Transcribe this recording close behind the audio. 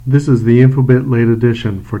This is the Infobitt late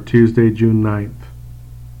edition for Tuesday, June 9th.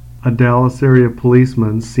 A Dallas area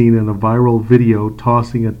policeman seen in a viral video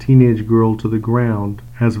tossing a teenage girl to the ground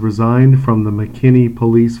has resigned from the McKinney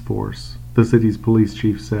police force, the city's police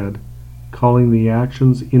chief said, calling the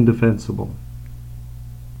actions indefensible.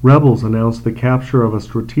 Rebels announced the capture of a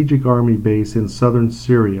strategic army base in southern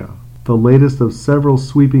Syria, the latest of several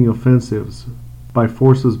sweeping offensives by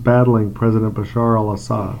forces battling President Bashar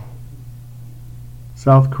al-Assad.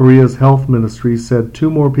 South Korea's health ministry said 2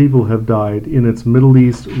 more people have died in its Middle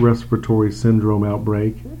East respiratory syndrome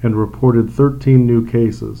outbreak and reported 13 new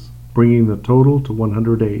cases, bringing the total to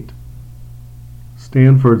 108.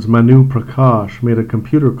 Stanford's Manu Prakash made a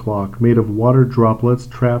computer clock made of water droplets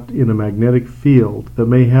trapped in a magnetic field that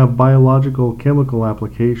may have biological chemical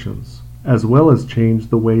applications, as well as change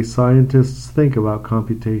the way scientists think about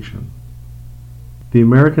computation. The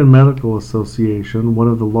American Medical Association, one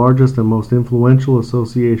of the largest and most influential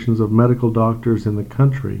associations of medical doctors in the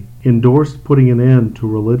country, endorsed putting an end to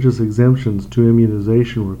religious exemptions to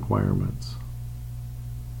immunization requirements.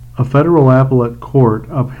 A federal appellate court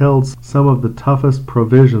upheld some of the toughest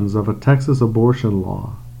provisions of a Texas abortion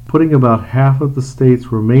law, putting about half of the state's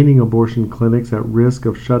remaining abortion clinics at risk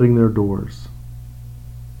of shutting their doors.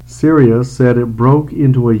 Syria said it broke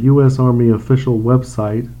into a U.S. Army official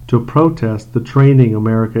website to protest the training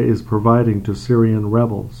America is providing to Syrian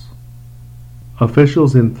rebels.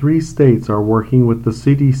 Officials in 3 states are working with the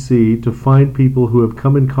CDC to find people who have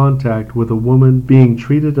come in contact with a woman being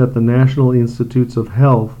treated at the National Institutes of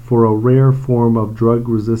Health for a rare form of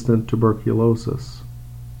drug-resistant tuberculosis.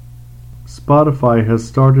 Spotify has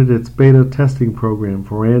started its beta testing program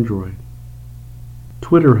for Android.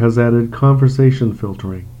 Twitter has added conversation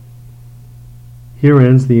filtering. Here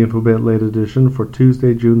ends the Infobitt late edition for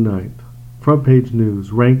Tuesday, June 9th. Front page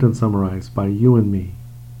news ranked and summarized by you and me.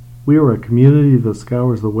 We are a community that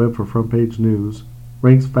scours the web for front page news,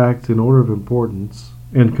 ranks facts in order of importance,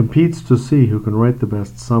 and competes to see who can write the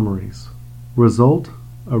best summaries. Result: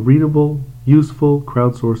 a readable, useful,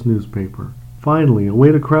 crowdsourced newspaper. Finally, a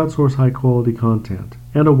way to crowdsource high-quality content,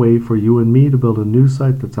 and a way for you and me to build a news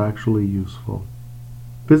site that's actually useful.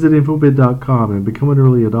 Visit Infobitt.com and become an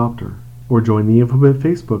early adopter, or join the Infobitt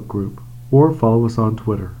Facebook group, or follow us on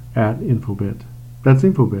Twitter, @Infobitt. That's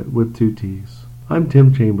Infobitt with 2 T's. I'm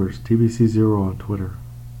Tim Chambers, TBC0 on Twitter.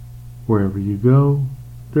 Wherever you go,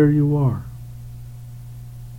 there you are.